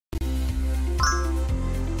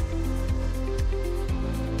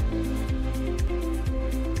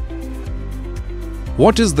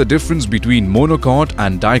What is the difference between monocot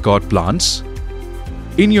and dicot plants?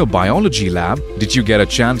 In your biology lab, did you get a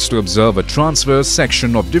chance to observe a transverse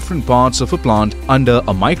section of different parts of a plant under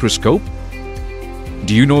a microscope?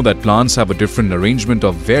 Do you know that plants have a different arrangement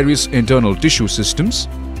of various internal tissue systems?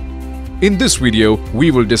 In this video, we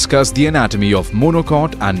will discuss the anatomy of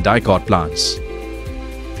monocot and dicot plants.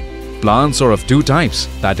 Plants are of two types,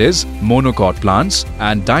 that is, monocot plants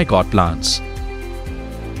and dicot plants.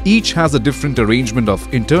 Each has a different arrangement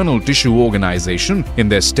of internal tissue organization in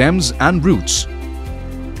their stems and roots.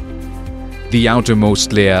 The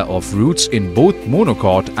outermost layer of roots in both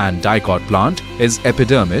monocot and dicot plant is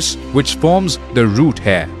epidermis, which forms the root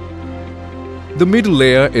hair. The middle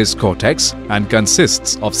layer is cortex and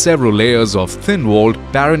consists of several layers of thin-walled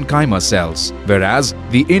parenchyma cells, whereas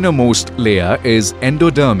the innermost layer is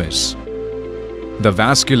endodermis. The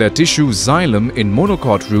vascular tissue xylem in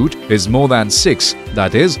monocot root is more than 6,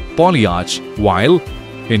 that is, polyarch, while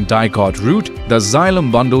in dicot root, the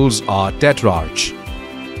xylem bundles are tetrarch.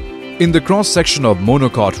 In the cross-section of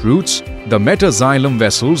monocot roots, the metaxylem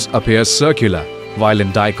vessels appear circular, while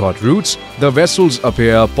in dicot roots, the vessels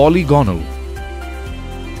appear polygonal.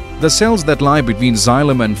 The cells that lie between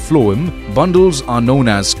xylem and phloem bundles are known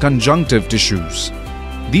as conjunctive tissues.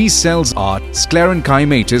 These cells are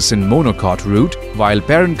sclerenchymatous in monocot root, while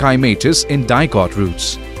parenchymatous in dicot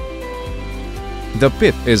roots. The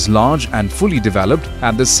pith is large and fully developed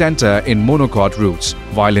at the center in monocot roots,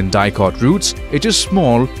 while in dicot roots it is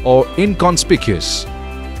small or inconspicuous.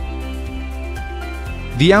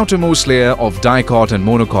 The outermost layer of dicot and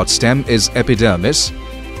monocot stem is epidermis.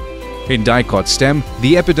 In dicot stem,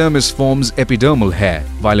 the epidermis forms epidermal hair,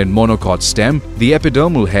 while in monocot stem, the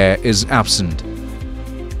epidermal hair is absent.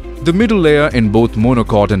 The middle layer in both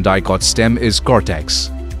monocot and dicot stem is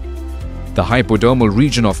cortex. The hypodermal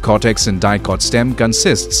region of cortex in dicot stem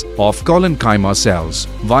consists of collenchyma cells,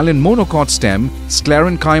 while in monocot stem,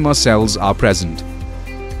 sclerenchyma cells are present.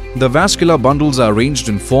 The vascular bundles are arranged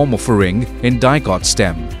in form of a ring in dicot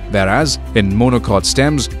stem, whereas in monocot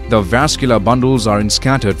stems, the vascular bundles are in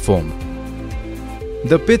scattered form.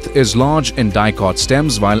 The pith is large in dicot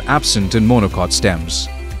stems while absent in monocot stems.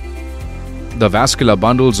 The vascular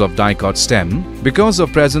bundles of dicot stem, because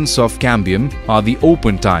of presence of cambium, are the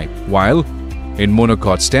open type, while in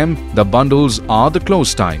monocot stem, the bundles are the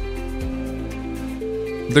closed type.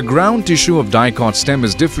 The ground tissue of dicot stem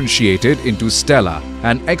is differentiated into stellar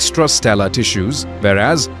and extrastellar tissues,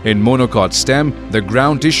 whereas in monocot stem, the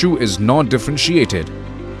ground tissue is not differentiated.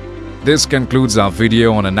 This concludes our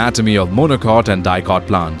video on anatomy of monocot and dicot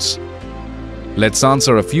plants. Let's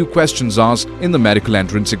answer a few questions asked in the medical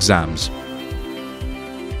entrance exams.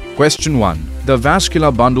 Question 1. The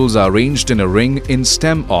vascular bundles are arranged in a ring in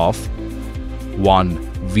stem of 1.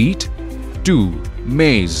 Wheat, 2.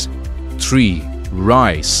 Maize, 3.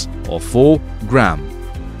 Rice, or 4. Gram.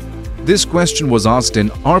 This question was asked in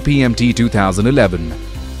RPMT 2011.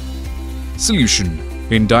 Solution.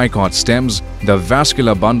 In dicot stems, the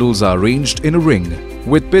vascular bundles are arranged in a ring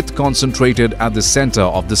with pith concentrated at the center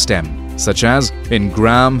of the stem, such as in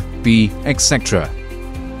gram, pea, etc.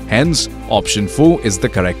 Hence, option 4 is the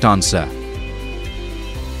correct answer.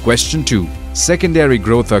 Question 2. Secondary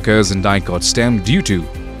growth occurs in dicot stem due to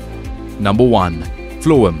Number 1.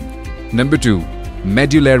 Phloem. Number 2.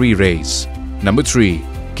 Medullary rays. Number 3.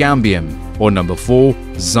 Cambium. Or Number 4.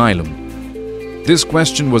 Xylem. This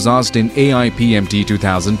question was asked in AIPMT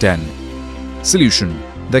 2010. Solution.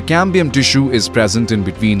 The cambium tissue is present in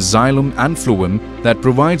between xylem and phloem that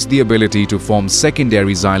provides the ability to form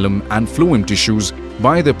secondary xylem and phloem tissues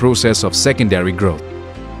by the process of secondary growth.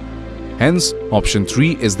 Hence, option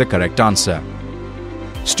 3 is the correct answer.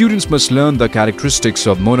 Students must learn the characteristics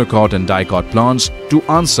of monocot and dicot plants to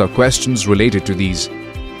answer questions related to these.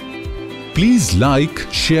 Please like,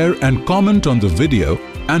 share and comment on the video,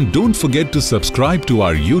 and don't forget to subscribe to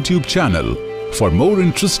our YouTube channel. For more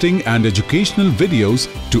interesting and educational videos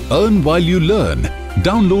to earn while you learn,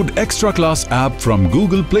 download Extraclass app from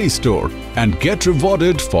Google Play Store and get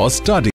rewarded for studying.